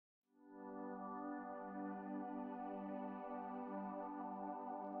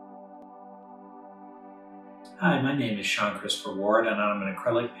Hi, my name is Sean Christopher Ward, and I'm an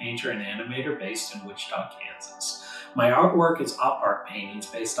acrylic painter and animator based in Wichita, Kansas. My artwork is op art paintings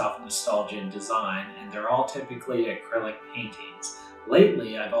based off nostalgia and design, and they're all typically acrylic paintings.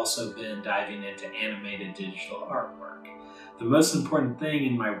 Lately, I've also been diving into animated digital artwork. The most important thing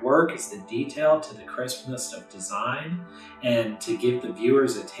in my work is the detail to the crispness of design and to give the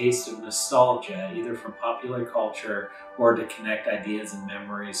viewers a taste of nostalgia, either from popular culture or to connect ideas and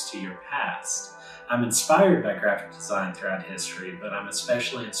memories to your past. I'm inspired by graphic design throughout history, but I'm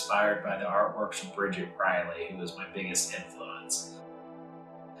especially inspired by the artworks of Bridget Riley, who is my biggest influence.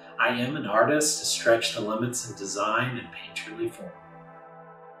 I am an artist to stretch the limits in design and painterly form.